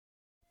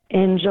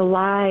In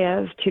July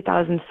of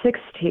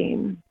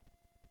 2016,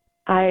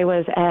 I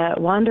was at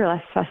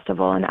Wanderlust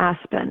Festival in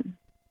Aspen,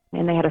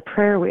 and they had a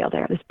prayer wheel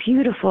there, this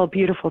beautiful,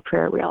 beautiful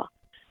prayer wheel.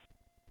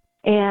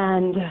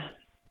 And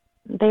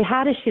they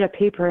had a sheet of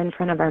paper in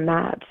front of our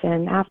mats,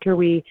 and after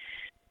we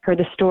heard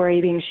the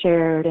story being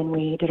shared and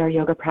we did our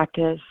yoga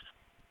practice,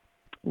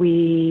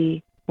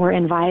 we were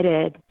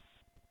invited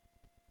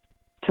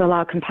to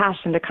allow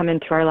compassion to come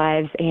into our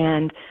lives,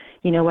 and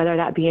whether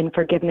that be in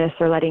forgiveness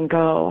or letting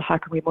go, how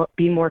can we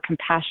be more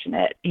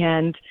compassionate,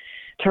 and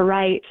to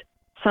write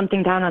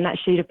something down on that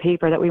sheet of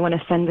paper that we want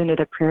to send into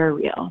the prayer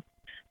wheel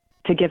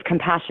to give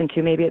compassion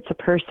to. Maybe it's a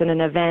person,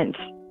 an event,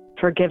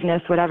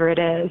 forgiveness, whatever it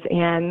is.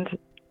 And,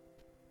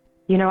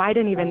 I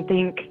didn't even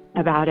think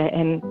about it,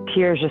 and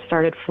tears just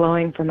started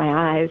flowing from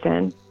my eyes.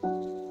 And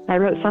I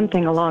wrote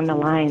something along the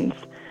lines,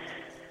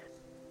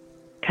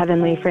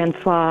 Heavenly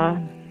Francois,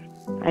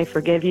 I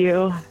forgive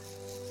you.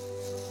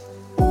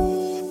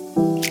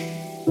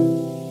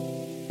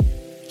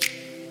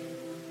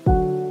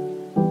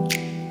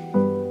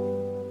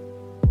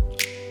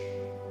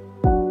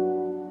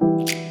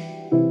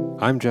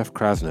 I'm Jeff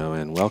Krasno,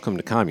 and welcome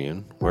to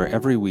Commune, where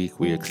every week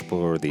we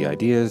explore the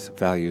ideas,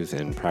 values,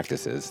 and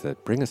practices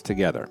that bring us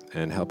together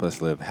and help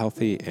us live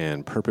healthy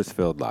and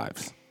purpose-filled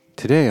lives.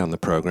 Today on the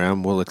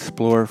program, we'll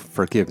explore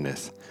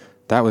forgiveness.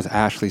 That was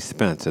Ashley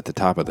Spence at the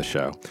top of the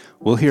show.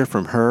 We'll hear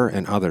from her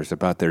and others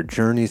about their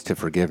journeys to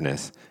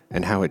forgiveness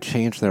and how it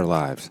changed their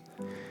lives.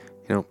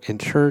 In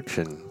church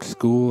and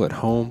school, at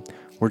home,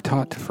 we're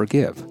taught to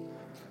forgive.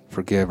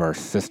 Forgive our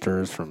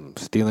sisters from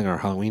stealing our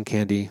Halloween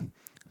candy.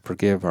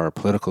 Forgive our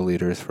political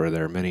leaders for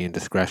their many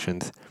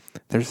indiscretions.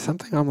 There's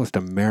something almost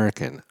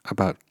American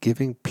about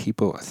giving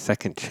people a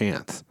second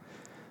chance.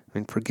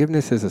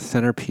 Forgiveness is a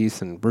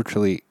centerpiece in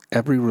virtually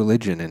every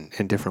religion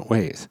in different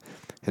ways.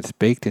 It's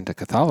baked into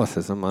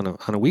Catholicism on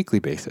a weekly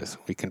basis.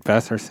 We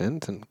confess our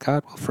sins and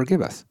God will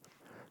forgive us.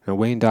 Now,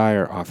 Wayne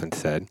Dyer often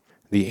said,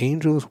 "The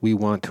angels we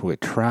want to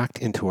attract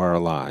into our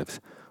lives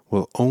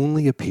will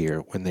only appear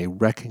when they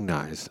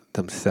recognize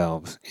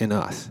themselves in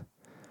us."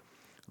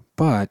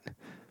 But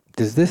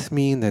does this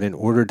mean that in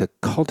order to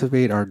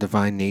cultivate our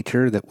divine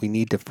nature that we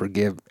need to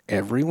forgive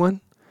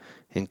everyone,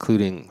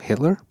 including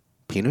Hitler,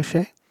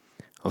 Pinochet,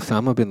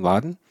 Osama bin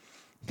Laden?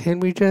 Can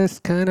we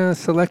just kind of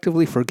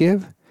selectively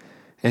forgive?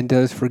 And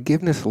does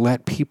forgiveness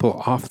let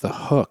people off the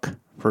hook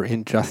for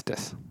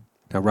injustice?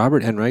 Now,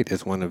 Robert Enright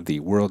is one of the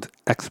world's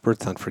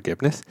experts on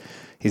forgiveness.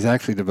 He's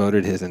actually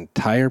devoted his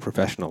entire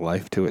professional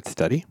life to its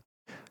study.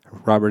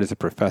 Robert is a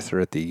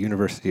professor at the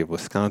University of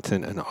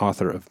Wisconsin and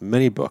author of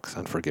many books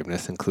on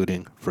forgiveness,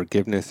 including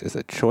Forgiveness is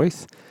a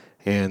Choice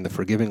and The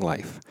Forgiving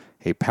Life,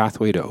 a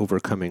pathway to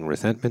overcoming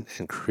resentment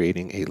and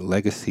creating a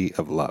legacy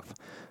of love.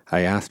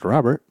 I asked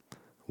Robert,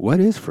 what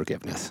is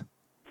forgiveness?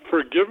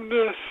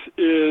 Forgiveness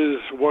is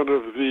one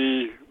of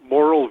the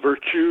moral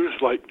virtues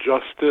like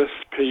justice,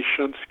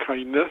 patience,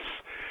 kindness.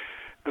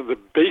 And the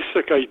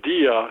basic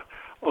idea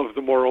of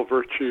the moral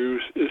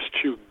virtues is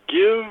to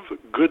give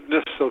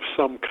goodness of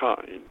some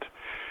kind.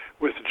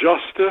 With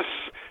justice,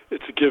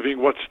 it's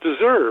giving what's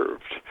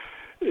deserved.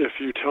 If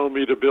you tell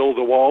me to build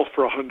a wall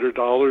for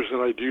 $100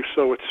 and I do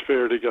so, it's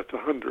fair to get the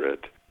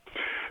 100.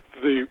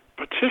 The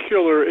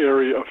particular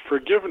area of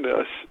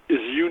forgiveness is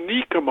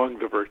unique among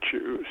the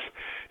virtues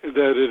in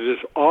that it is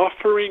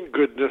offering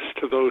goodness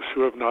to those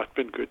who have not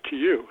been good to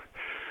you.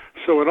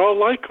 So in all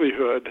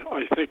likelihood,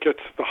 I think it's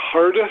the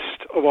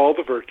hardest of all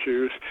the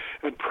virtues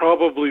and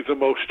probably the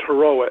most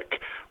heroic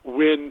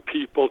when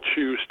people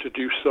choose to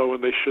do so,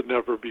 and they should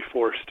never be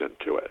forced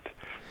into it.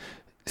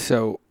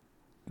 So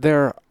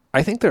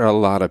I think there are a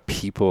lot of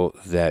people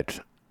that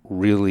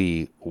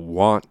really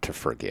want to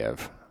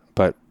forgive,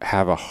 but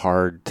have a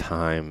hard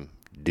time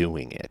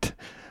doing it.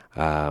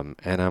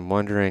 And I'm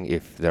wondering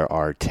if there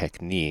are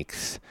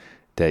techniques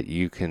that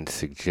you can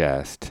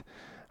suggest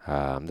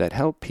that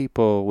help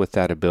people with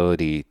that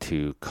ability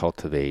to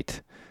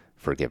cultivate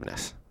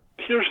forgiveness.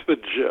 Here's the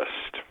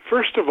gist.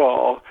 First of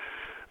all,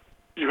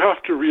 you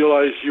have to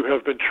realize you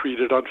have been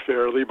treated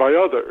unfairly by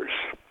others.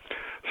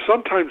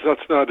 Sometimes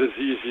that's not as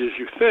easy as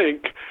you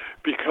think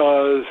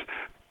because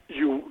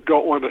you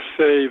don't want to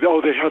say,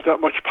 oh, they had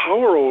that much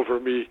power over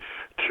me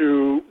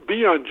to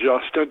be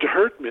unjust and to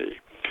hurt me.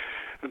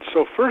 And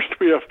so first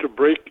we have to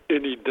break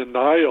any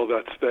denial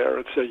that's there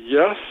and say,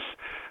 yes,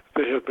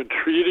 they have been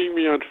treating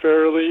me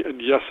unfairly,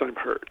 and yes, I'm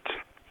hurt.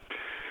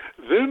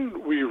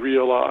 Then we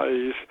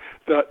realize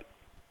that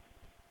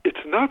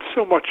it's not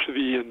so much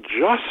the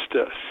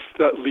injustice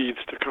that leads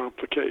to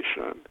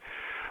complication,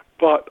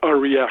 but our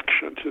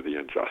reaction to the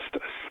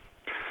injustice.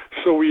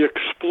 So we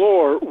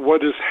explore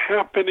what is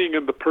happening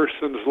in the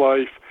person's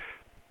life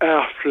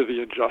after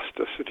the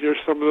injustice. And here's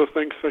some of the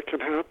things that can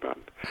happen.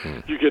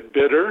 You get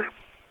bitter.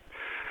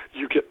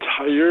 You get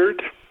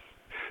tired.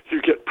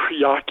 You get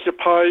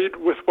preoccupied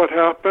with what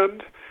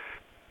happened.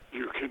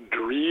 You can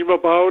dream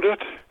about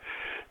it.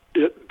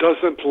 It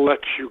doesn't let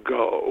you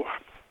go.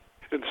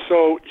 And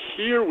so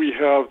here we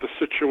have the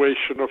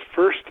situation of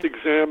first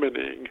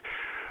examining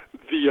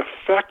the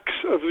effects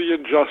of the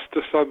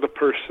injustice on the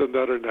person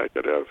that are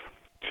negative.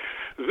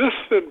 This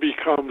then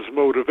becomes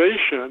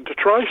motivation to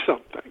try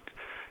something.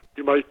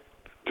 You might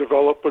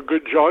develop a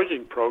good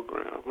jogging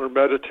program or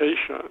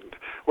meditation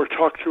or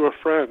talk to a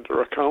friend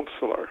or a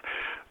counselor.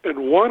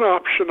 And one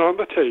option on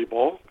the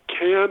table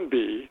can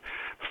be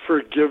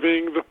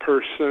forgiving the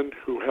person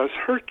who has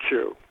hurt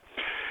you.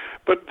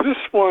 But this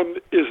one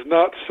is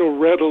not so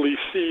readily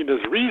seen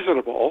as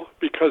reasonable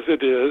because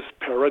it is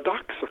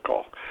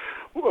paradoxical.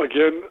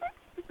 Again,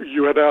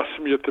 you had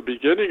asked me at the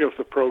beginning of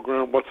the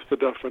program, what's the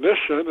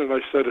definition? And I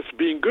said it's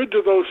being good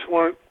to those who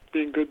aren't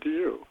being good to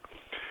you.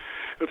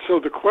 And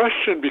so the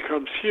question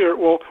becomes here,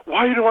 well,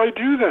 why do I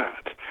do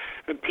that?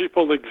 And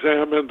people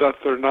examine that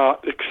they're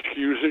not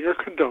excusing or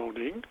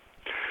condoning.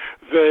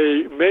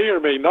 They may or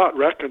may not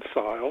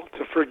reconcile.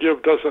 To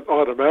forgive doesn't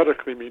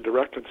automatically mean to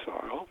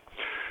reconcile.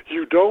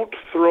 You don't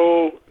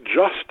throw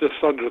justice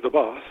under the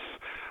bus,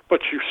 but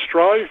you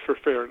strive for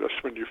fairness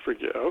when you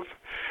forgive.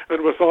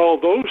 And with all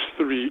those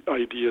three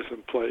ideas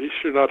in place,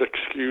 you're not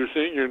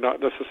excusing, you're not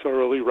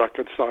necessarily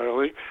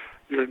reconciling,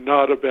 you're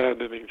not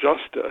abandoning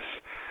justice.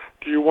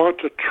 Do you want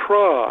to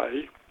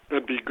try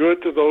and be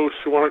good to those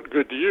who aren't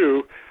good to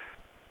you?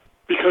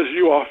 Because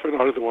you often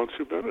are the one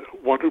who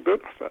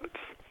benefits.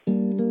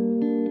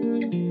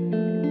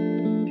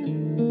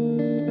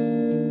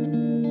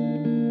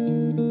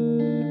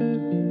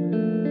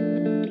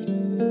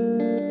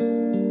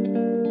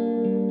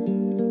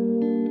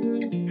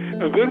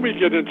 And then we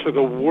get into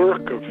the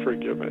work of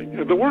forgiving.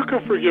 And the work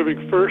of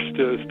forgiving first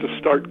is to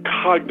start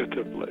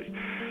cognitively,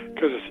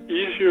 because it's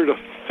easier to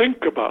think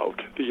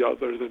about the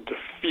other than to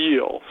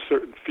feel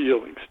certain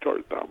feelings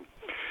toward them.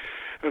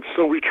 And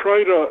so we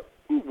try to,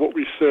 what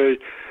we say,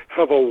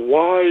 have a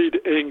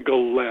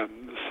wide-angle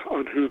lens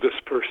on who this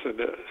person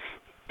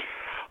is.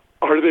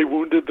 Are they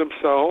wounded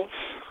themselves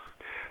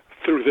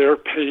through their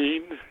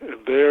pain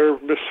and their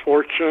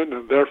misfortune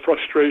and their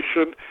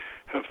frustration?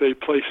 Have they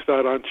placed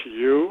that onto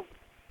you?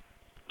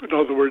 In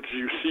other words,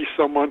 you see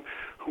someone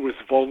who is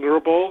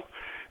vulnerable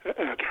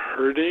and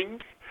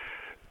hurting.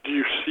 Do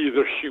you see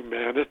their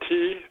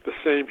humanity, the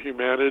same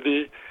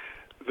humanity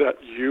that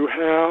you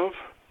have?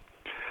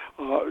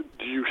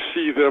 Do you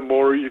see them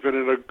more even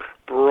in a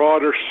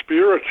broader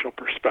spiritual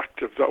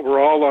perspective, that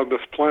we're all on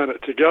this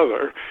planet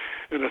together,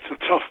 and it's a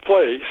tough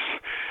place,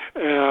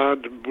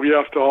 and we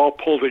have to all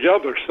pull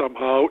together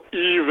somehow,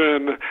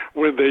 even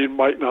when they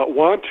might not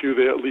want to,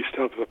 they at least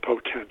have the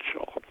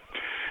potential.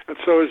 And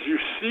so as you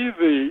see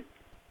the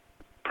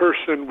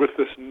person with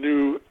this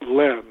new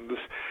lens,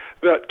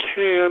 that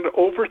can,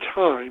 over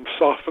time,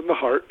 soften the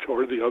heart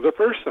toward the other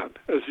person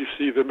as you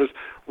see them as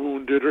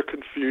wounded or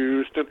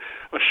confused, and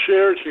a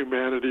shared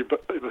humanity,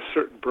 but in a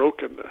certain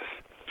brokenness.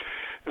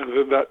 And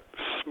then that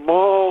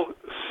small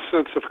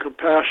sense of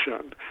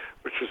compassion,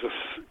 which is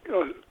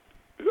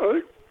a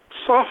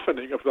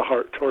softening of the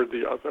heart toward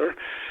the other,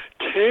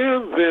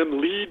 can then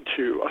lead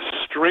to a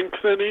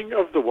strengthening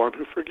of the one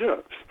who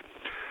forgives.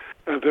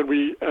 And then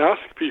we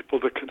ask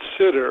people to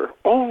consider,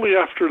 only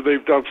after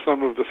they've done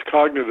some of this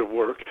cognitive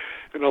work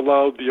and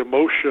allowed the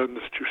emotions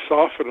to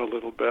soften a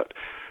little bit,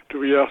 do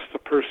we ask the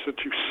person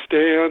to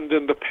stand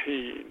in the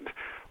pain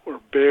or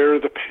bear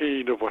the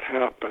pain of what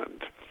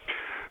happened.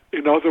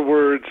 In other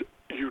words,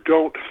 you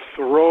don't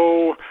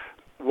throw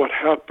what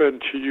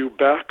happened to you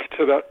back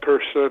to that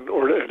person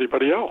or to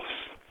anybody else.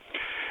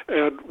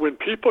 And when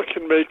people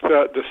can make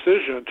that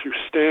decision to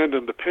stand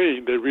in the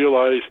pain, they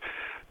realize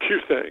two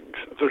things.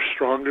 They're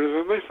stronger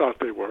than they thought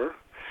they were,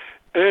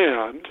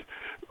 and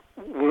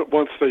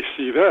once they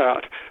see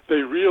that,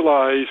 they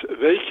realize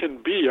they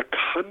can be a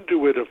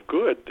conduit of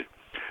good,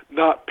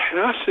 not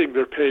passing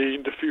their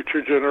pain to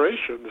future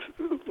generations,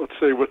 let's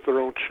say with their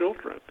own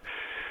children.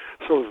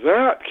 So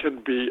that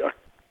can be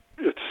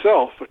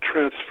itself a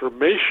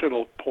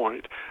transformational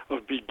point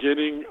of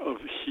beginning of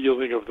the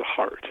healing of the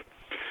heart.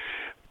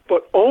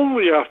 But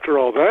only after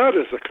all that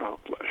is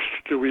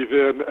accomplished do we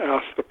then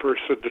ask the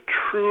person to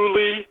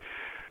truly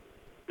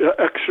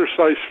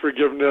exercise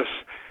forgiveness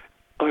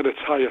on its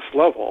highest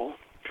level,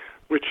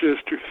 which is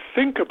to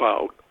think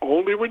about,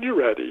 only when you're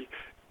ready,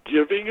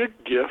 giving a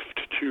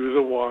gift to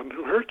the one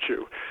who hurt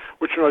you,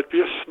 which might be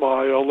a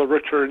smile, a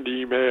returned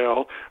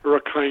email, or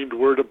a kind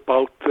word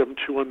about them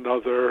to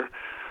another,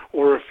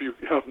 or if you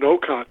have no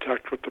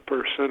contact with the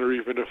person, or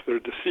even if they're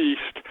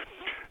deceased,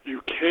 you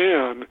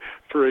can,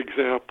 for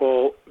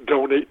example,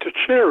 donate to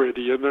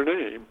charity in their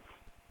name.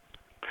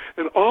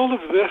 And all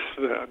of this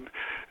then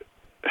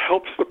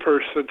helps the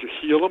person to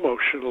heal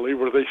emotionally,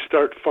 where they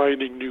start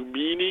finding new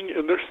meaning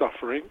in their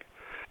suffering.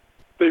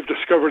 They've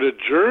discovered a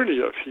journey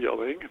of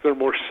healing. They're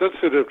more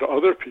sensitive to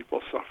other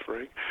people's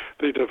suffering.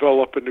 They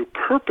develop a new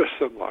purpose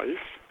in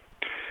life.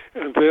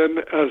 And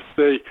then as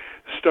they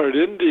start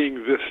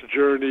ending this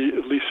journey,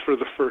 at least for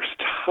the first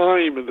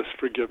time in this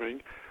forgiving,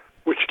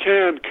 which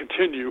can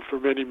continue for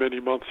many, many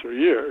months or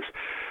years,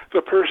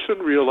 the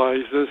person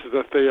realizes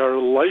that they are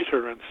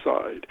lighter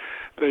inside.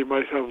 They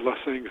might have less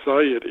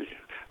anxiety,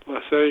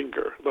 less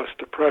anger, less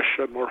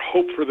depression, more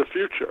hope for the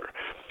future.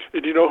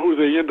 And you know who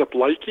they end up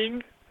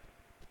liking?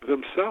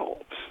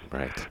 themselves.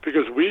 Right.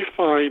 Because we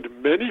find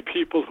many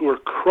people who are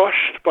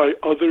crushed by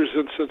others'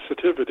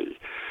 insensitivity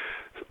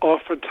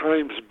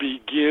oftentimes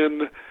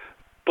begin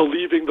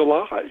believing the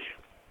lie,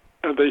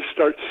 and they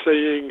start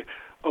saying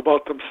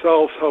about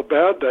themselves how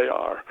bad they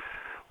are.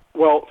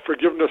 Well,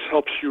 forgiveness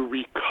helps you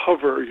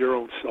recover your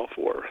own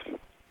self-worth.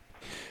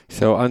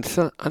 So on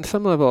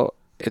some level,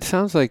 it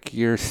sounds like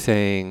you're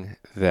saying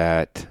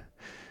that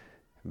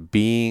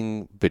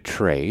being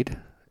betrayed,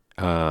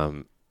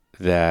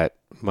 that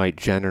might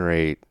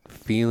generate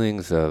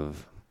feelings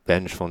of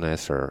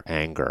vengefulness or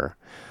anger,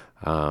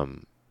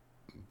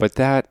 but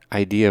that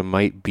idea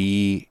might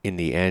be, in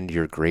the end,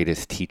 your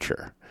greatest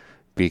teacher,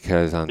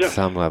 because on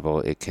some level,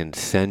 it can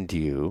send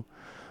you,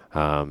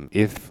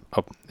 if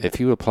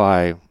you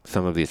apply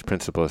some of these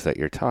principles that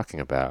you're talking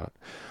about,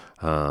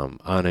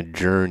 on a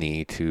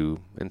journey to,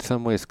 in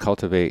some ways,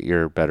 cultivate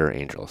your better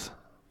angels.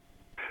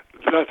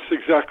 That's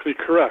exactly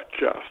correct,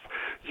 Jeff.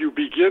 You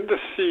begin to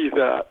see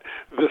that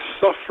the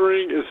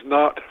suffering is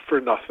not for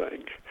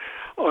nothing.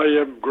 I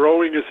am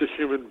growing as a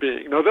human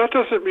being. Now, that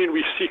doesn't mean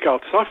we seek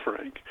out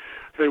suffering.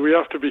 Okay, we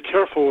have to be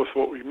careful with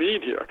what we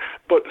mean here.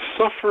 But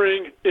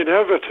suffering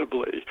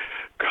inevitably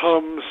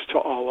comes to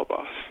all of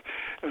us.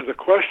 And the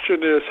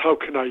question is, how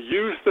can I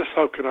use this?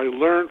 How can I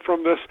learn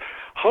from this?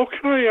 How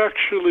can I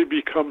actually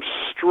become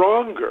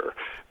stronger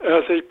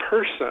as a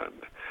person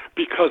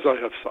because I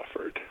have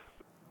suffered?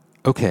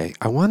 Okay,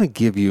 I want to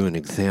give you an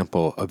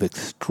example of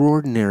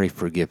extraordinary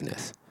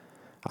forgiveness.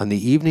 On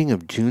the evening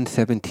of June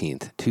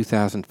 17th,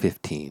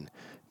 2015,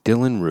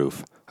 Dylann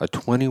Roof, a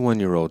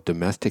 21-year-old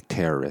domestic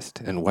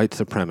terrorist and white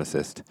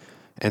supremacist,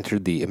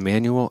 entered the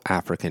Emmanuel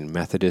African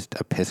Methodist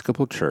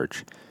Episcopal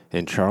Church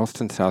in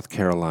Charleston, South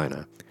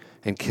Carolina,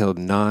 and killed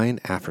 9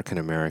 African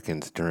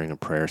Americans during a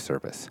prayer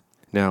service.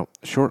 Now,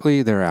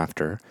 shortly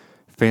thereafter,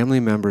 family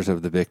members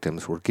of the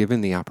victims were given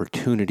the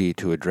opportunity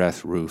to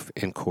address Roof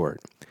in court.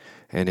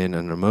 And in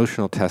an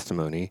emotional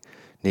testimony,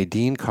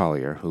 Nadine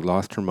Collier, who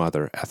lost her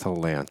mother, Ethel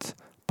Lance,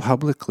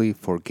 publicly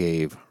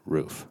forgave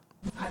Roof.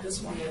 I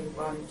just want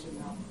everybody to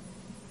know,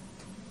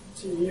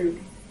 to you,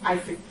 I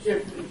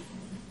forgive you.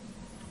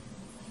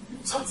 You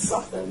took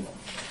something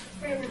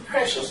very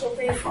precious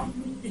away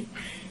from me.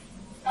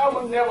 I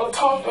will never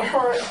talk to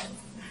her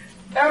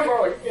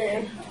ever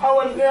again. I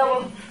will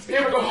never be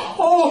able to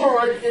hold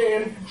her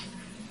again.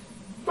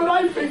 But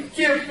I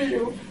forgive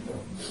you.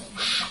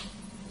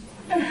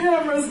 And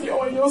have mercy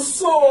on your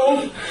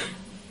soul.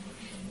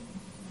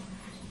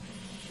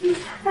 You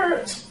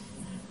hurt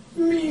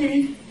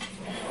me.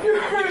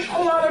 You hurt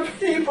a lot of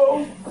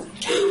people.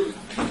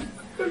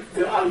 But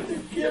God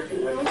forgive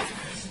you.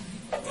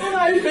 And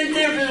I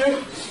forgive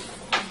you.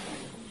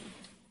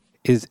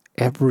 Is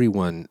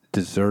everyone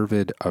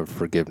deserved of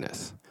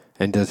forgiveness?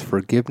 And does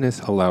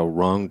forgiveness allow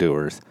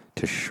wrongdoers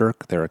to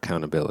shirk their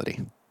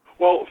accountability?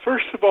 Well,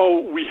 first of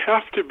all, we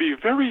have to be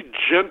very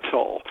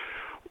gentle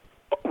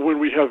when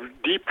we have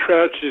deep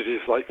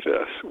tragedies like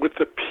this with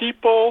the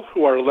people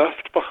who are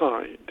left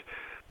behind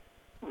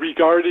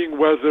regarding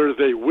whether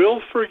they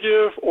will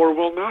forgive or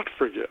will not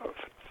forgive.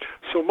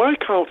 So my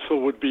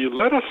counsel would be,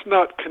 let us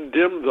not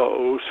condemn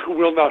those who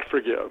will not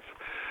forgive,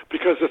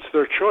 because it's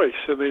their choice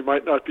and they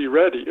might not be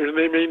ready, or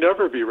they may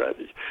never be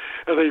ready.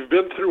 And they've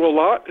been through a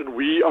lot, and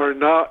we are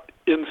not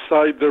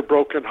inside their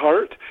broken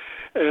heart.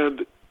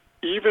 And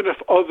even if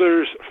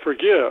others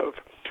forgive,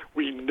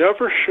 we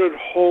never should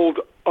hold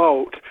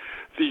out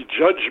the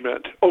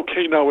judgment,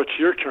 okay, now it's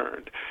your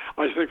turn.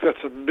 I think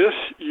that's a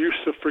misuse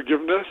of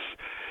forgiveness.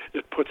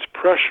 It puts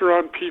pressure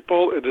on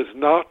people. It is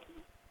not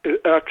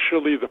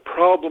actually the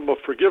problem of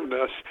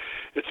forgiveness.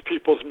 It's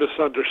people's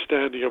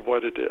misunderstanding of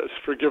what it is.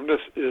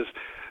 Forgiveness is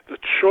the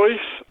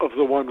choice of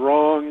the one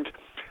wronged,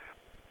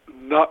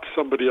 not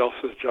somebody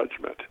else's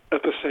judgment.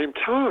 At the same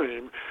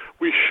time,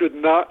 we should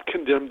not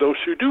condemn those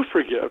who do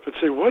forgive and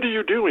say, what are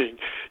you doing?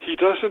 He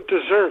doesn't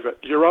deserve it.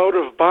 You're out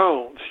of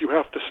bounds. You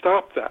have to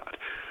stop that.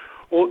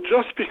 Well,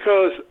 just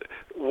because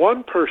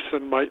one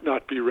person might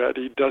not be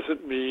ready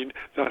doesn't mean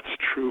that's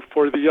true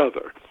for the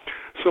other.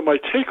 So my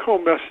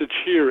take-home message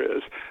here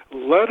is,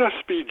 let us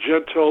be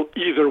gentle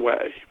either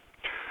way.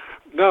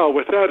 Now,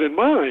 with that in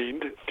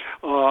mind,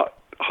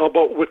 how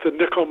about with the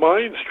Nickel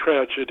Mines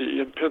tragedy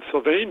in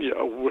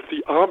Pennsylvania with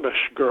the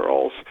Amish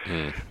girls?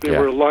 They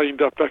were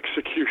lined up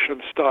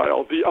execution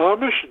style. The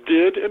Amish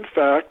did, in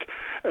fact,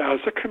 as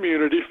a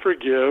community,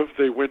 forgive.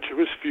 They went to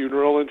his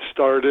funeral and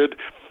started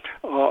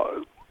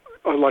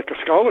like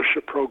a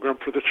scholarship program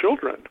for the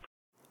children.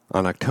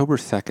 On October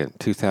 2nd,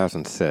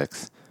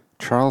 2006,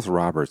 Charles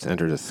Roberts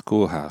entered a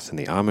schoolhouse in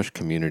the Amish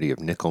community of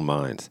Nickel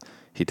Mines.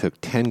 He took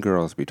 10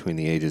 girls between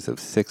the ages of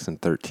 6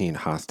 and 13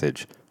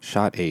 hostage,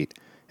 shot 8,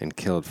 and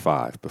killed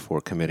 5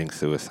 before committing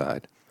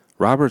suicide.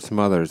 Roberts'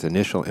 mother's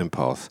initial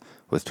impulse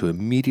was to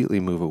immediately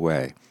move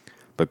away,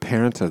 but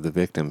parents of the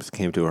victims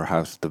came to her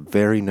house the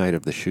very night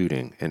of the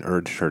shooting and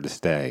urged her to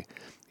stay.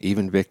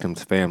 Even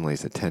victims'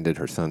 families attended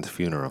her son's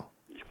funeral.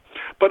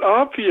 But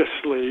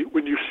obviously,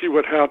 when you see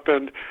what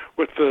happened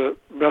with the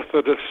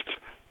Methodist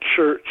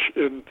church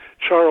in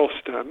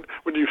Charleston,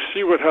 when you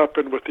see what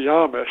happened with the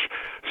Amish,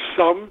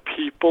 some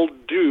people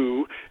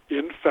do,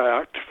 in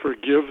fact,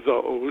 forgive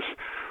those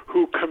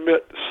who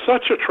commit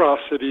such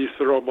atrocities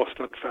that are almost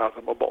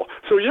unfathomable.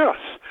 So yes,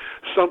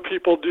 some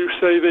people do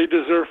say they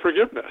deserve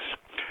forgiveness.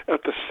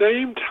 At the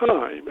same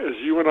time, as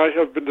you and I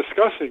have been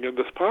discussing in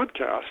this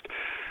podcast,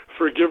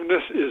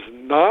 forgiveness is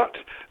not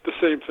the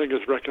same thing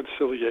as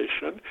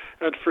reconciliation,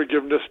 and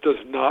forgiveness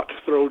does not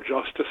throw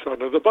justice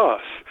under the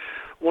bus.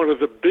 One of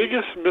the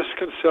biggest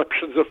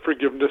misconceptions of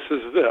forgiveness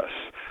is this: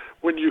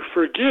 when you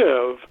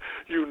forgive,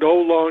 you no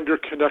longer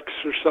can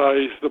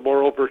exercise the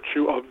moral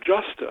virtue of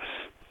justice.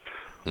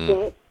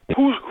 Well,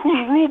 whose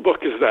rule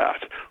book is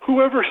that?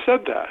 Whoever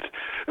said that?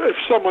 If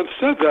someone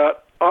said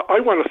that, I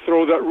want to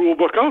throw that rule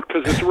book out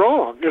because it's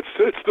wrong. It's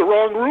the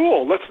wrong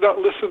rule. Let's not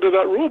listen to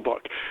that rule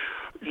book.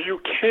 You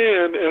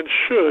can and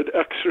should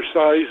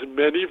exercise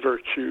many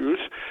virtues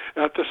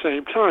at the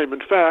same time. In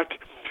fact,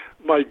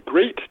 my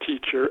great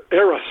teacher,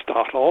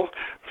 Aristotle,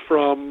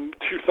 from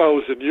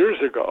 2,000 years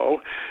ago,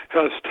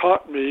 has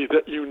taught me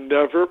that you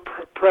never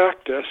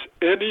practice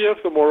any of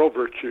the moral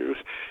virtues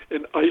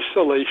in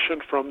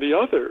isolation from the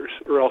others,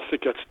 or else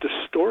it gets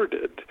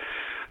distorted.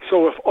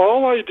 So if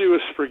all I do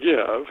is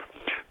forgive,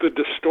 the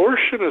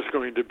distortion is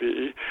going to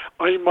be,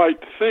 I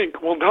might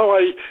think, well, now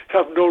I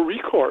have no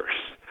recourse.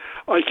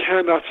 I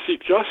cannot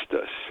seek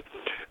justice.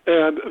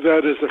 And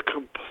that is a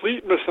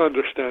complete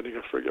misunderstanding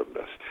of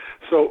forgiveness.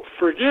 So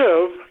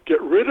forgive,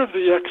 get rid of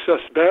the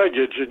excess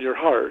baggage in your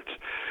heart,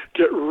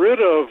 get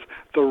rid of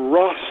the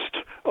rust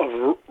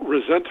of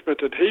resentment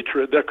and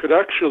hatred that could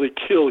actually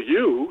kill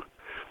you,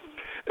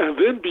 and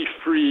then be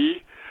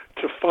free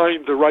to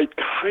find the right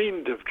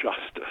kind of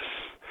justice.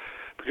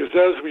 Because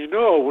as we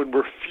know, when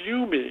we're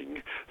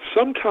fuming,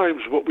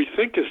 sometimes what we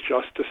think is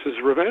justice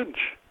is revenge.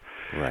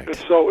 Right. And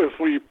so if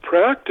we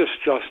practice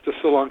justice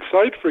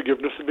alongside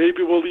forgiveness,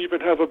 maybe we'll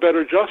even have a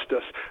better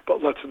justice.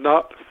 But let's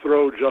not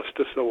throw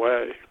justice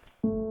away.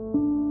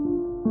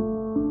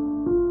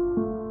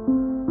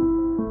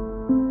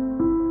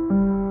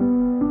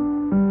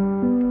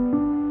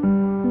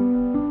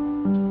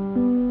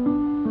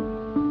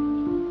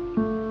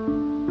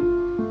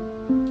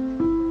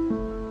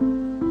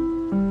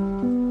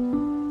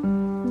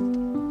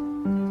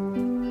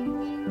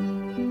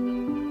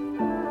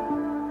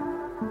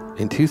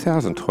 In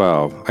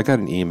 2012, I got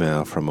an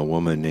email from a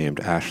woman named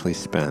Ashley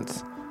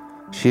Spence.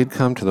 She had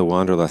come to the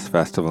Wanderlust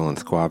Festival in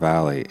Squaw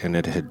Valley, and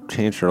it had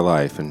changed her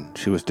life, and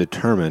she was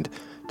determined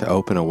to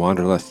open a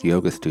Wanderlust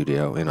yoga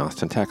studio in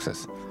Austin,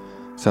 Texas.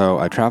 So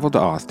I traveled to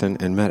Austin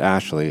and met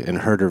Ashley and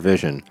heard her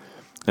vision,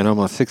 and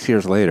almost 6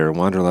 years later,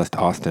 Wanderlust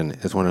Austin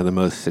is one of the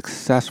most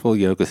successful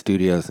yoga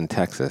studios in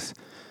Texas.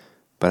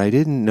 But I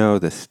didn't know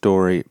the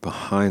story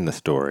behind the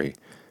story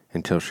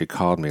until she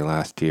called me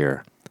last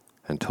year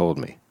and told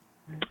me.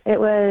 It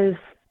was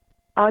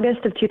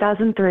August of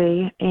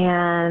 2003,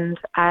 and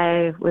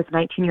I was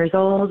 19 years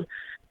old,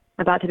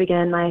 about to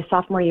begin my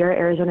sophomore year at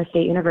Arizona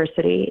State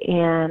University,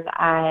 and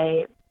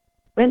I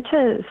went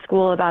to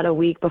school about a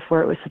week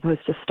before it was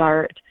supposed to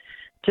start,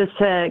 just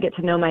to get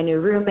to know my new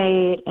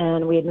roommate,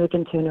 and we had moved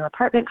into a new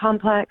apartment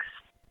complex.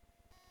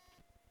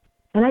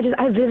 And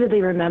I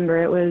vividly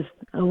remember it was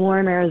a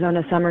warm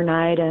Arizona summer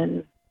night,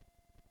 and,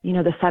 you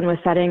know, the sun was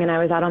setting, and I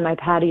was out on my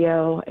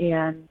patio,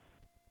 and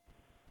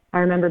I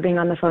remember being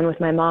on the phone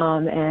with my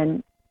mom,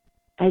 and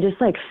I just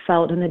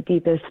felt in the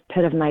deepest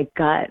pit of my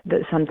gut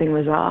that something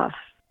was off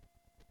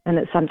and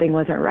that something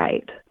wasn't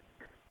right.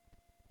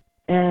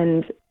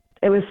 And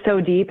it was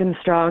so deep and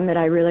strong that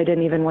I really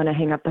didn't even want to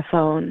hang up the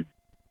phone.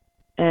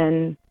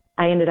 And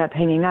I ended up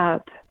hanging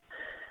up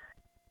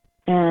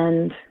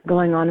and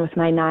going on with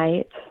my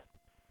night.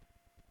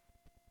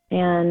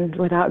 And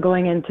without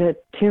going into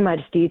too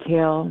much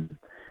detail,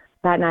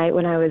 that night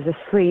when I was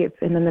asleep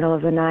in the middle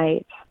of the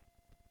night,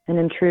 an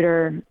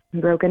intruder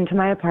broke into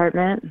my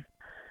apartment,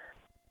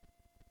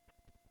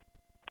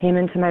 came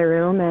into my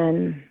room,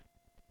 and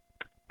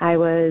I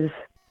was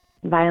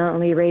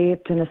violently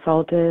raped and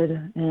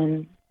assaulted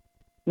and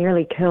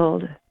nearly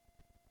killed.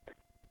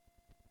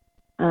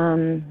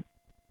 The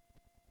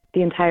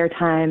entire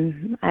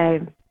time,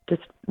 I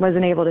just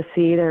wasn't able to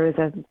see. There was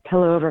a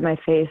pillow over my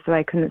face, so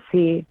I couldn't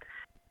see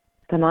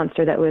the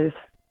monster that was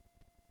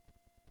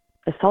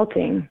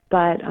assaulting.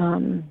 But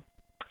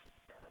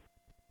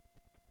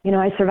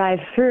I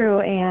survived through,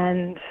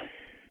 and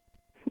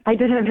I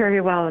didn't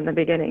very well in the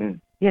beginning.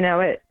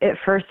 At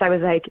first I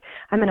was like,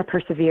 I'm going to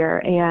persevere,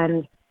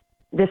 and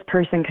this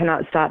person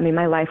cannot stop me.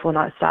 My life will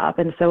not stop.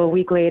 And so a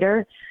week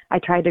later, I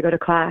tried to go to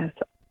class.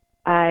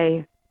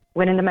 I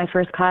went into my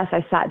first class,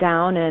 I sat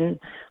down, and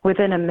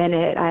within a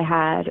minute, I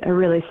had a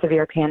really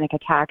severe panic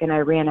attack, and I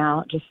ran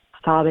out just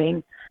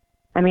sobbing.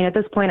 I mean, at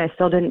this point, I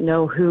still didn't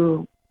know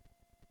who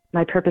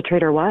my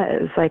perpetrator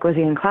was. Was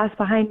he in class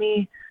behind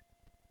me?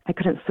 I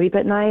couldn't sleep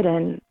at night,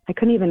 and I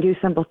couldn't even do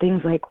simple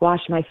things like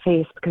wash my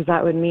face, because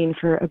that would mean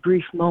for a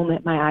brief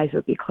moment my eyes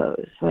would be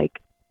closed.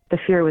 The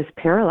fear was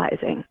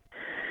paralyzing.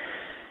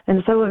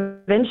 And so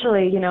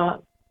eventually,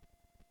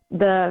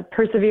 the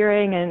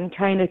persevering and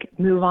trying to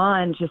move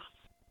on just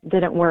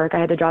didn't work. I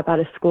had to drop out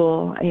of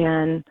school,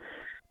 and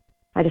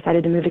I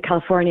decided to move to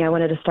California. I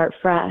wanted to start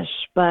fresh.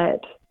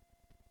 But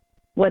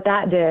what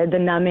that did, the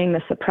numbing,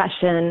 the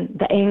suppression,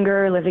 the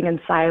anger, living in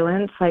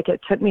silence, like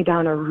it took me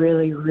down a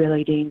really,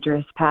 really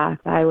dangerous path.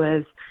 I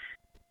was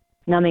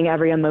numbing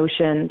every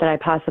emotion that I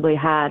possibly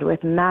had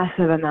with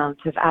massive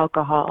amounts of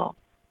alcohol,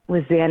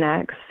 with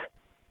Xanax,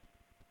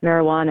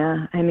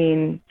 marijuana. I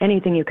mean,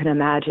 anything you can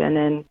imagine.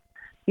 And,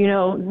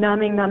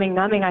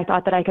 numbing. I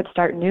thought that I could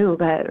start new,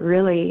 but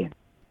really,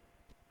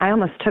 I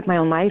almost took my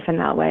own life in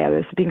that way. I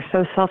was being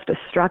so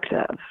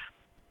self-destructive.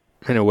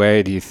 In a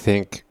way, do you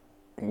think,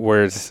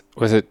 was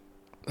it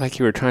like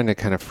you were trying to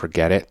kind of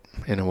forget it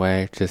in a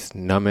way, just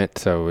numb it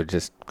so it would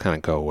just kind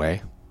of go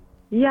away?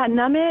 Yeah,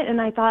 numb it. And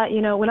I thought,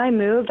 when I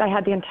moved, I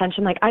had the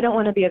intention, like, I don't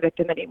want to be a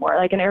victim anymore.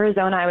 Like in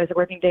Arizona, I was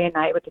working day and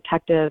night with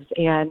detectives,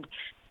 and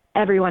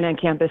everyone on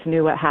campus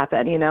knew what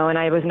happened, and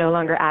I was no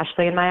longer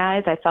Ashley in my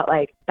eyes. I felt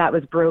like that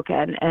was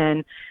broken,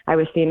 and I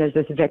was seen as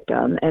this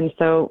victim. And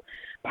so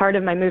part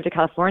of my move to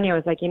California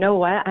was like, you know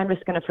what? I'm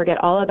just going to forget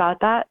all about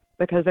that,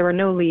 because there were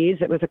no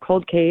leads. It was a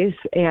cold case.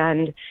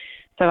 And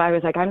so I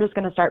was like, I'm just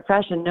going to start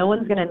fresh, and no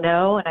one's going to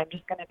know, and I'm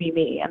just going to be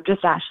me. I'm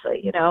just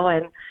Ashley,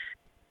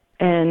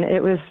 and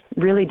it was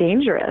really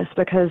dangerous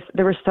because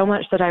there was so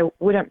much that I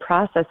wouldn't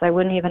process. I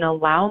wouldn't even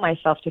allow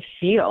myself to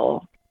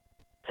feel.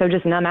 So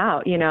just numb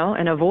out,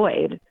 and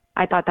avoid.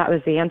 I thought that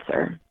was the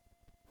answer.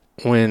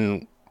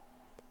 When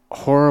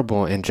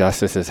horrible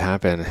injustices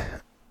happen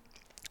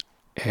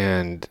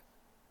and,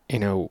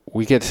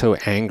 we get so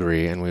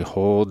angry and we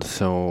hold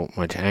so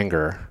much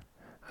anger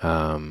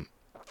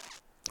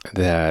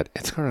that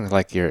it's kind of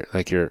like you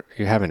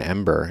have an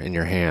ember in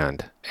your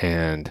hand,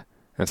 and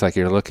it's like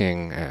you're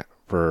looking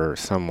for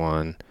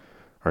someone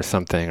or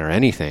something or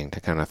anything to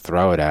kind of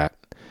throw it at.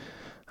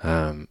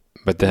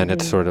 But then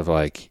it's sort of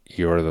like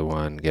you're the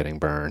one getting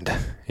burned,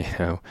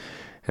 and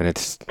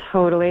it's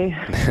totally,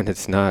 and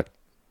it's not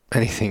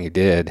anything you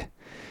did.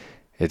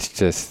 It's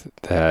just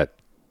that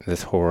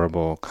this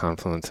horrible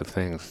confluence of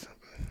things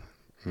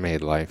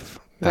made life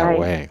that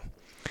way.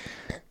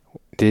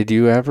 Did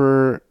you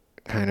ever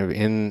kind of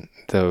in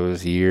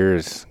those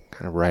years,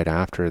 kind of right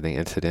after the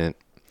incident,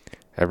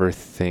 ever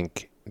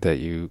think that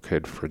you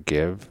could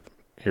forgive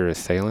your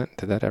assailant?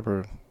 Did that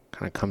ever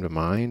kind of come to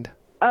mind?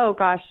 Oh,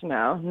 gosh,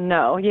 no.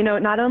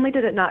 Not only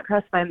did it not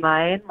cross my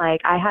mind,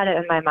 like I had it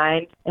in my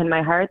mind, in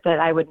my heart, that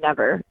I would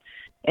never.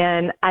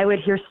 And I would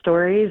hear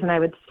stories, and I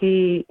would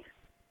see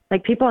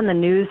like people on the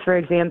news, for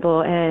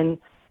example, and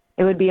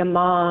it would be a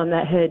mom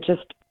that had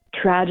just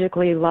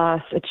tragically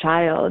lost a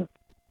child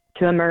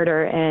to a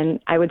murder, and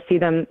I would see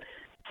them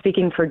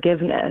speaking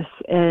forgiveness,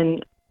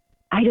 and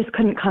I just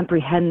couldn't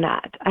comprehend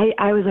that.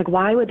 I was like,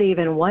 why would they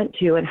even want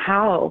to, and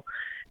how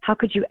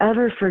could you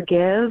ever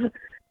forgive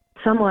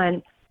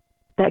someone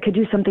that could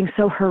do something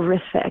so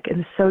horrific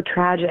and so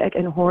tragic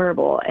and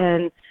horrible?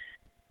 And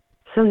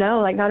so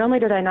no, like not only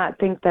did I not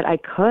think that I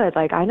could,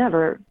 like I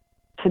never,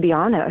 to be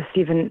honest,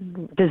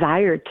 even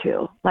desired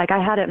to. Like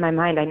I had it in my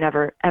mind, I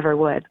never ever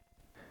would.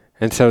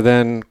 And so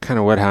then kind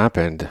of what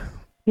happened?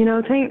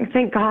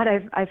 Thank God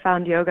I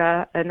found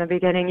yoga in the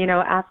beginning.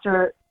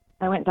 After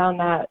I went down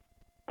that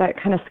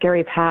kind of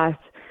scary path,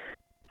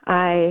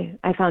 I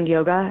found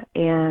yoga,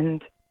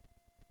 and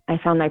I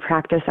found my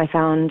practice. I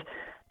found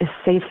a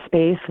safe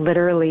space,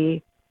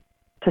 literally,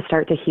 to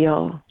start to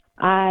heal.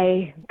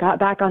 I got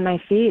back on my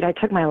feet. I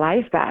took my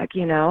life back,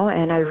 and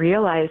I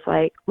realized,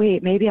 like,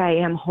 wait, maybe I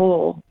am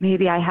whole.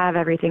 Maybe I have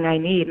everything I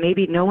need.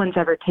 Maybe no one's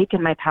ever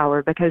taken my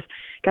power, because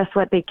guess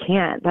what? They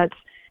can't. That's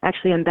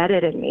actually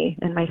embedded in me,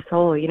 in my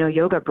soul.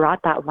 Yoga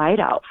brought that light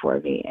out for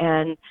me,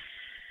 and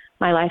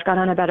my life got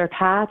on a better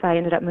path. I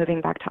ended up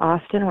moving back to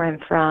Austin, where I'm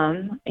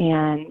from,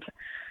 and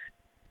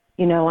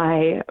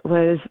I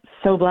was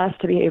so blessed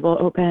to be able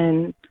to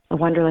open a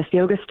Wanderlust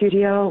yoga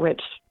studio,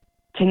 which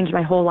changed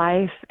my whole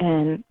life.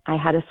 And I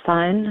had a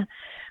son,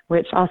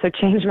 which also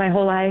changed my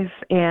whole life.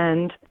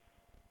 And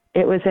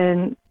it was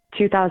in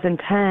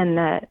 2010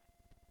 that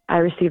I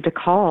received a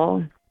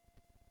call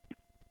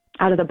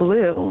out of the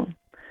blue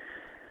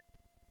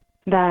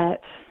that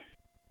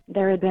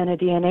there had been a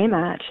DNA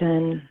match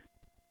and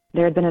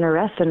there had been an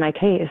arrest in my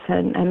case.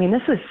 And I mean,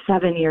 this was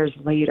 7 years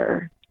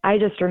later. I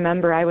just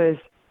remember I was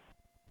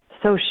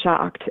so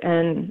shocked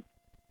and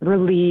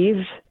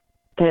relieved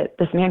that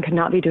this man could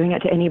not be doing it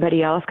to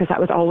anybody else, because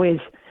that was always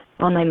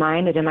on my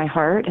mind and in my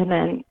heart. And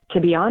then, to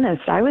be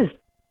honest, I was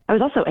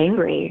also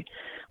angry.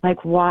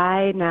 Like,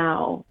 why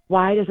now?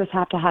 Why does this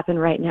have to happen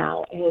right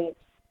now? And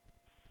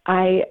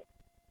I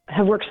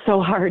have worked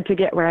so hard to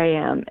get where I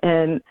am,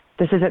 and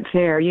this isn't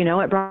fair.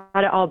 It brought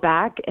it all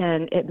back,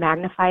 and it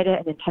magnified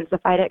it and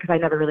intensified it, because I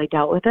never really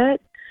dealt with it.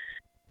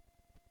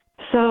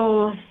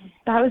 So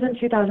that was in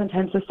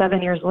 2010, so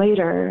 7 years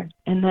later.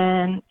 And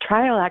then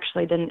trial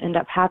actually didn't end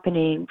up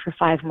happening for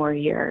 5 more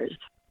years.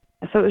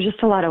 So it was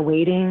just a lot of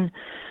waiting.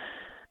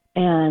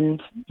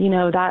 And,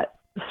 that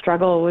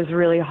struggle was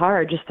really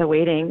hard, just the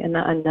waiting and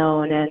the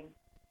unknown. And,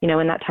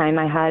 in that time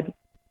I had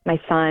my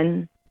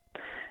son.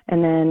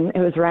 And then it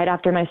was right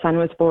after my son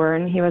was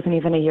born, he wasn't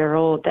even a year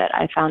old, that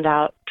I found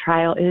out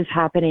trial is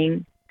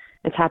happening.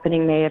 It's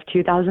happening May of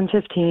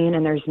 2015,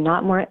 and there's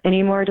not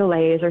any more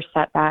delays or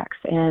setbacks.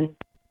 And,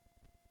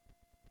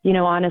 you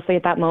know, honestly,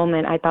 at that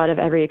moment, I thought of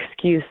every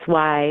excuse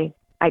why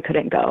I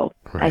couldn't go.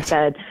 Right. I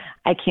said,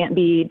 I can't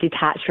be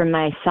detached from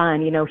my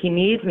son. You know, he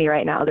needs me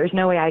right now. There's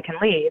no way I can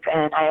leave,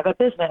 and I have a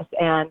business,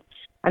 and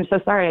I'm so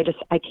sorry.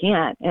 I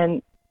can't.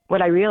 And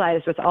what I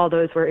realized was all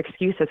those were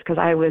excuses because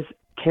I was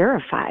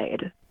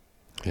terrified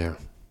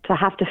to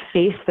have to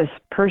face this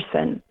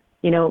person,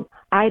 you know,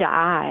 eye to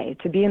eye,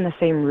 to be in the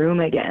same room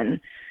again,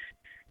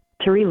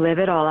 to relive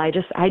it all. I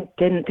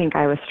didn't think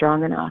I was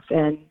strong enough.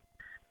 And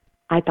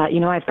I thought, you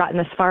know, I've gotten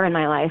this far in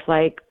my life,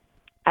 like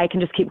I can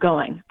just keep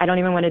going. I don't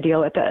even want to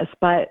deal with this.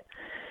 But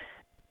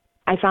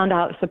I found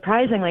out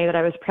surprisingly that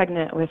I was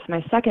pregnant with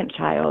my second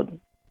child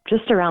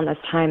just around this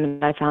time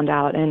that I found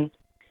out. And,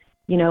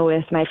 you know,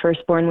 with my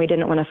firstborn, we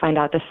didn't want to find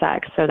out the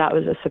sex. So that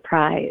was a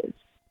surprise.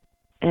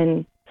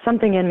 And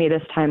something in me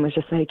this time was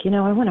just like, you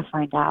know, I want to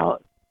find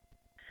out.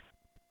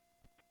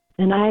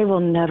 And I will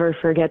never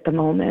forget the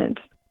moment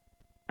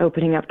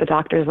opening up the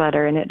doctor's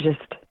letter, and it just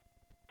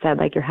said,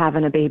 like, you're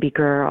having a baby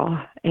girl.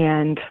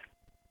 And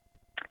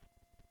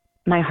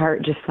my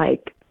heart just,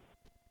 like,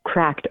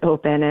 cracked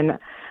open. And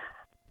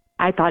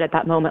I thought at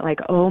that moment, like,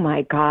 oh,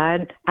 my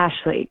God,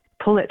 Ashley,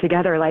 pull it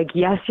together. Like,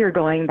 yes, you're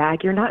going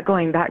back. You're not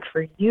going back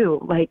for you.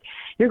 Like,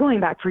 you're going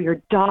back for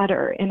your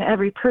daughter and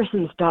every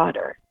person's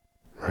daughter.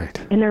 Right.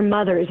 And their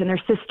mothers and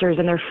their sisters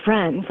and their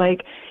friends.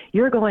 Like,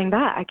 you're going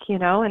back, you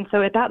know? And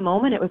so at that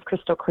moment, it was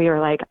crystal clear,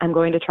 like, I'm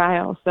going to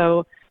trial.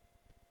 So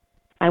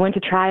I went to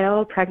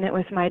trial, pregnant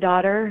with my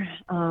daughter,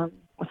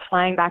 was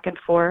flying back and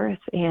forth,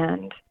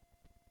 and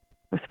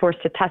was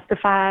forced to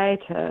testify,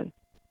 to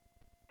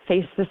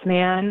face this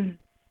man,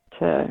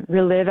 to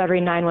relive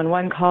every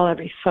 911 call,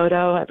 every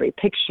photo, every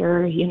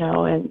picture, you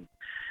know, and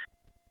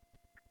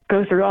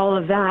go through all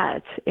of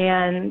that.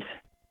 And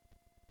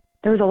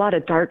there was a lot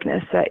of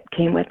darkness that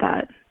came with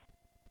that.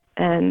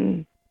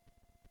 And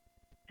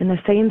in the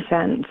same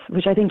sense,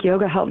 which I think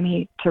yoga helped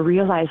me to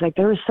realize, like,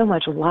 there was so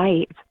much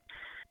light.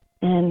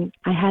 And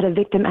I had a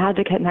victim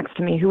advocate next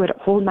to me who would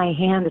hold my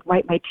hand and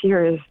wipe my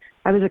tears.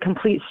 I was a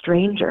complete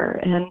stranger,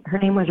 and her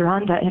name was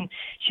Rhonda, and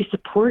she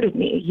supported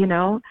me, you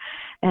know.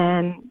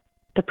 And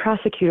the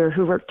prosecutor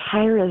who worked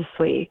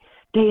tirelessly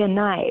day and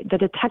night, the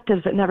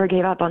detectives that never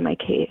gave up on my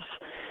case,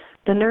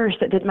 the nurse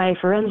that did my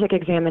forensic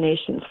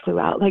examinations flew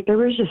out. Like, there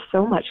was just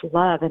so much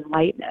love and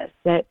lightness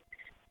that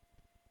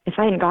if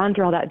I hadn't gone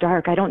through all that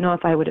dark, I don't know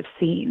if I would have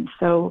seen.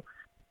 So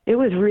it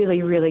was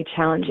really, really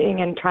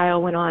challenging, and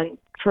trial went on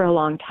for a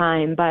long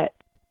time. But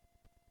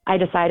I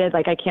decided,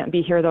 like, I can't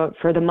be here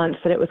for the months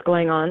that it was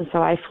going on. So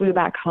I flew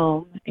back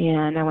home,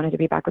 and I wanted to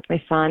be back with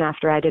my son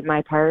after I did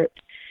my part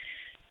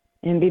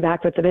and be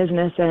back with the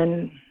business.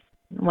 And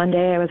one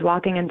day I was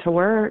walking into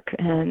work,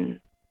 and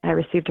I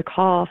received a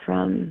call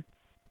from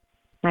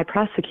my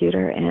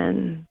prosecutor,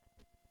 and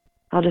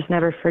I'll just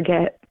never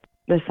forget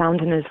the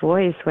sound in his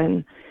voice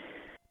when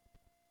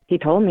he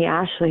told me,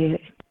 Ashley,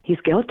 he's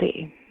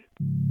guilty.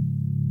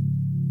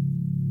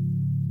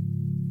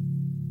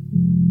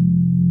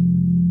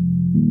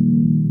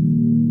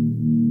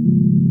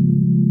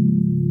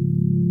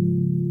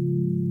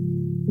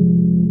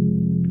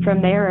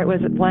 From there, it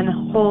was one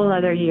whole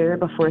other year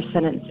before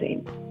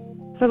sentencing.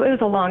 So it was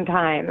a long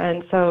time.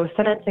 And so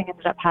sentencing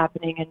ended up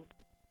happening in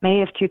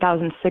May of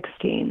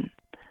 2016.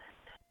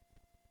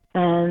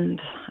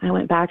 And I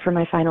went back for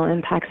my final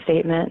impact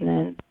statement. And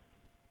then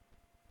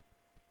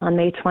on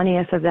May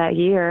 20th of that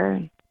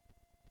year,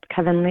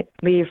 Kevin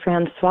Lee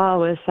Francois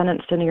was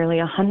sentenced to nearly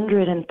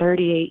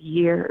 138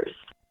 years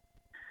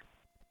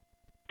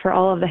for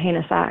all of the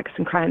heinous acts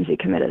and crimes he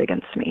committed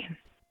against me.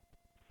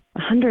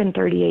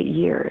 138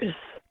 years.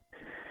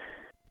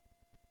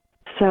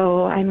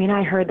 So, I mean,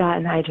 I heard that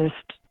and I just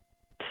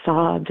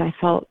sobbed. I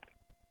felt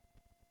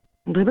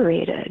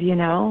liberated, you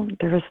know?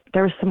 There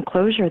was some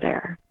closure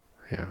there.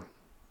 Yeah.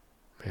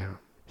 Yeah.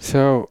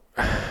 So,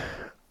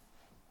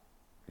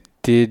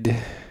 did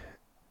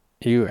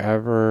you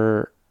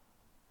ever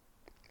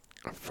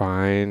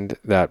find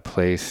that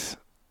place,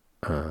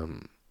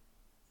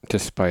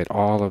 despite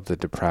all of the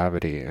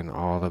depravity and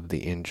all of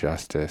the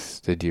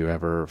injustice, did you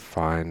ever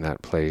find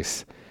that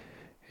place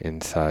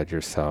inside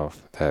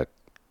yourself that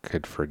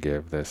could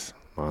forgive this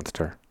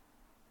monster?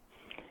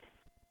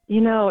 You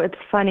know, it's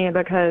funny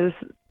because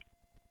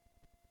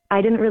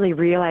I didn't really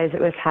realize it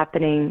was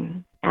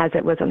happening as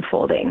it was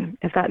unfolding,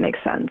 if that makes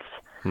sense.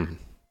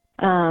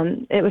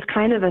 Mm-hmm. It was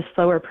kind of a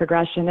slower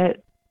progression.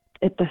 At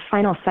the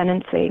final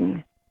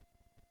sentencing,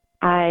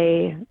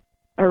 I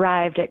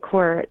arrived at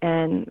court,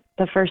 and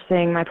the first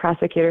thing my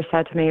prosecutor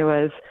said to me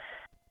was,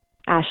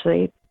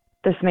 Ashley,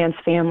 this man's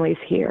family's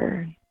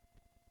here.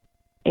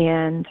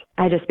 And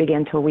I just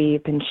began to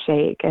weep and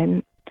shake.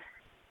 And,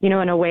 you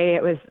know, in a way,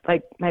 it was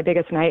like my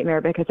biggest nightmare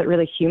because it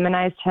really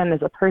humanized him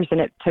as a person.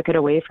 It took it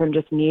away from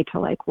just me to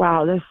like,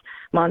 wow, this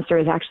monster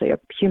is actually a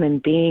human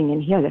being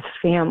and he has a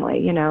family,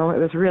 you know. It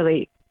was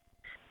really,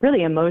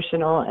 really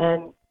emotional.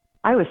 And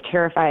I was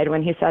terrified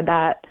when he said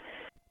that.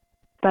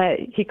 But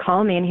he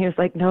called me and he was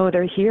like, no,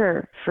 they're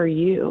here for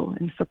you,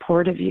 in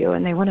support of you.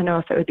 And they want to know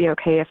if it would be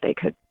okay if they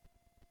could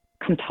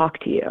come talk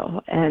to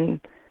you.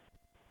 And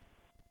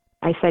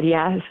I said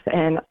yes.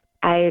 And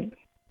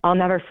I'll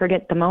never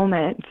forget the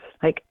moment,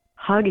 like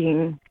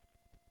hugging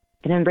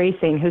and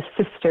embracing his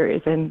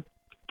sisters and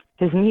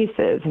his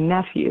nieces and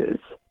nephews.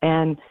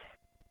 And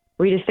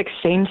we just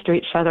exchanged to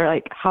each other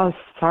like how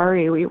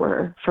sorry we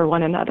were for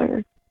one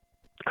another,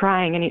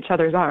 crying in each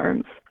other's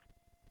arms.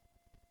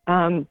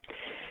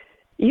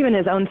 Even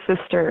his own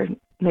sister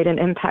made an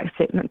impact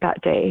statement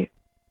that day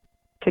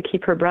to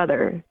keep her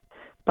brother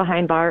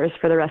behind bars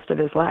for the rest of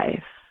his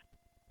life.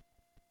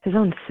 His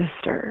own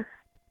sister.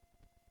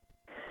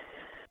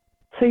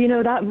 So,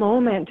 that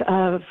moment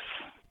of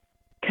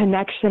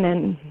connection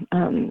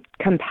and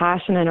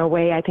compassion in a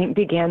way, I think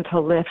began to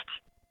lift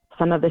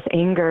some of this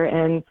anger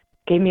and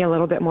gave me a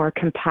little bit more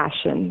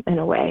compassion in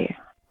a way.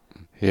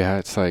 Yeah,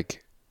 it's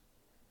like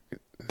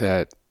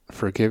that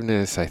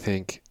forgiveness, I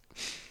think,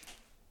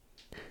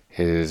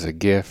 is a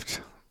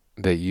gift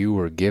that you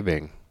were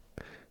giving,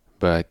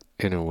 but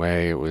in a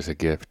way it was a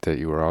gift that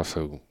you were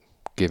also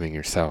giving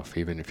yourself,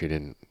 even if you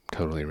didn't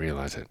totally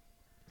realize it.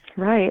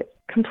 Right,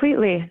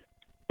 completely.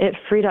 It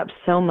freed up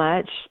so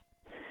much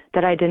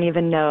that I didn't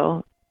even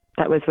know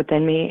that was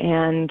within me.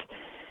 And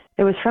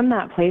it was from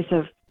that place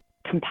of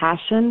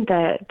compassion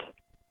that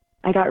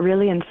I got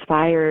really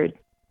inspired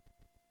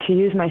to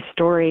use my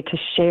story to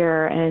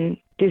share and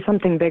do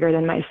something bigger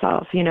than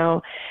myself. In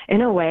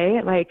a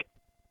way, like,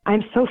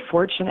 I'm so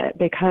fortunate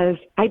because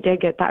I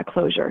did get that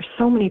closure.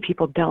 So many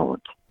people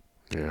don't.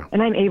 Yeah.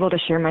 And I'm able to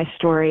share my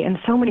story. And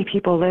so many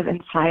people live in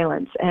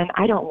silence. And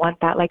I don't want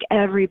that. Like,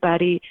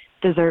 everybody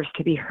deserves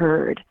to be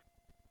heard.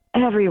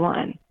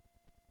 Everyone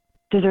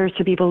deserves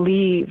to be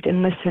believed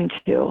and listened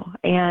to.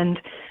 And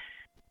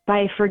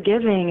by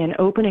forgiving and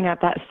opening up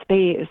that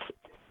space,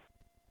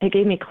 it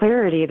gave me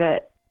clarity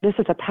that this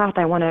is a path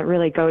I want to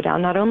really go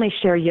down. Not only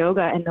share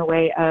yoga in the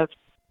way of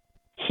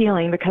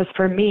healing, because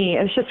for me,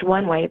 it's just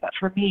one way, but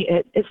for me,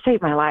 it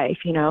saved my life,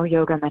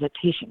 yoga,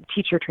 meditation,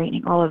 teacher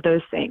training, all of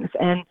those things.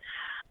 And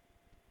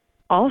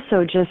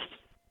also just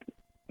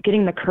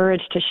getting the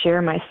courage to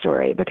share my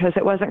story, because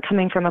it wasn't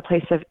coming from a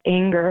place of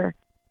anger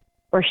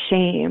or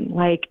shame.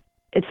 Like,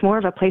 it's more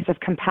of a place of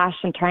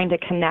compassion, trying to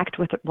connect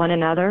with one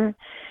another.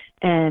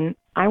 And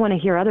I want to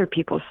hear other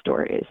people's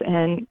stories,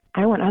 and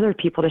I want other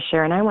people to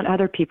share, and I want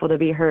other people to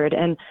be heard.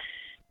 And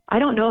I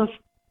don't know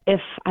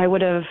if I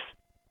would have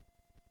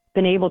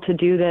been able to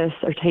do this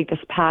or take this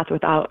path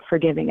without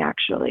forgiving,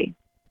 actually.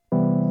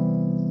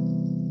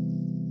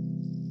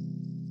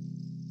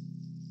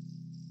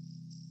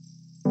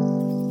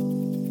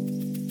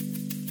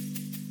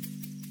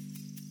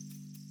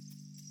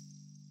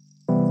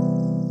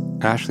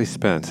 Ashley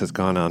Spence has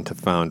gone on to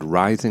found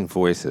Rising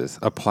Voices,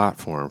 a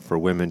platform for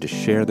women to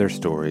share their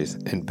stories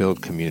and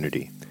build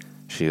community.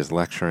 She is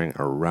lecturing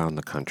around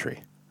the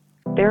country.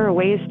 There are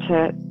ways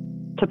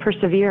to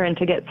persevere and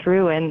to get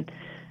through, and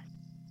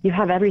you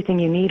have everything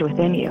you need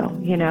within you,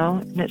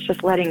 and it's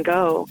just letting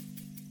go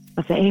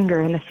of the anger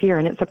and the fear,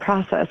 and it's a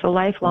process, a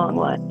lifelong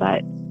one,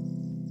 but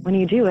when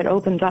you do, it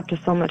opens up to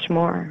so much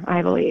more,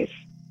 I believe.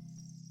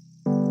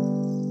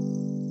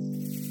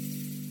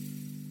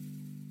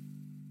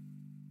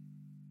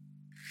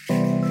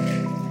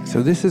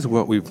 So this is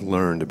what we've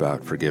learned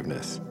about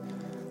forgiveness.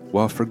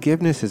 While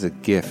forgiveness is a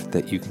gift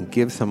that you can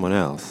give someone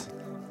else,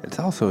 it's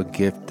also a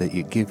gift that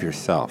you give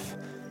yourself.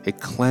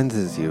 It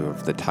cleanses you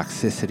of the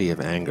toxicity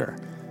of anger.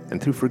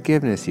 And through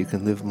forgiveness, you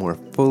can live more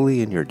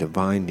fully in your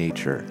divine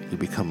nature. You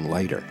become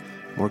lighter,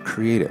 more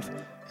creative,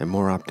 and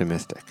more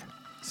optimistic.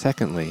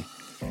 Secondly,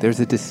 there's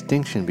a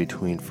distinction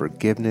between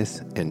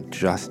forgiveness and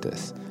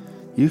justice.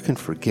 You can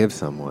forgive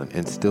someone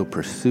and still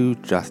pursue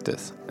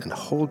justice and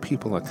hold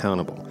people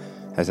accountable,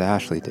 as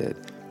Ashley did,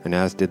 and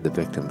as did the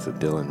victims of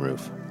Dylann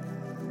Roof.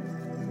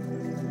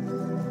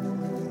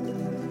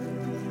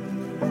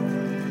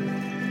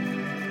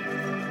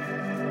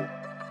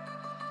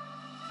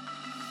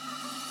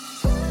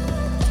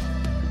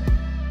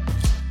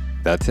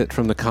 That's it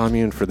from The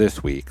Commune for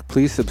this week.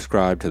 Please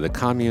subscribe to The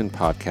Commune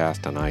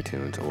podcast on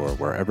iTunes or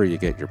wherever you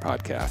get your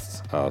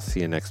podcasts. I'll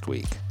see you next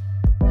week.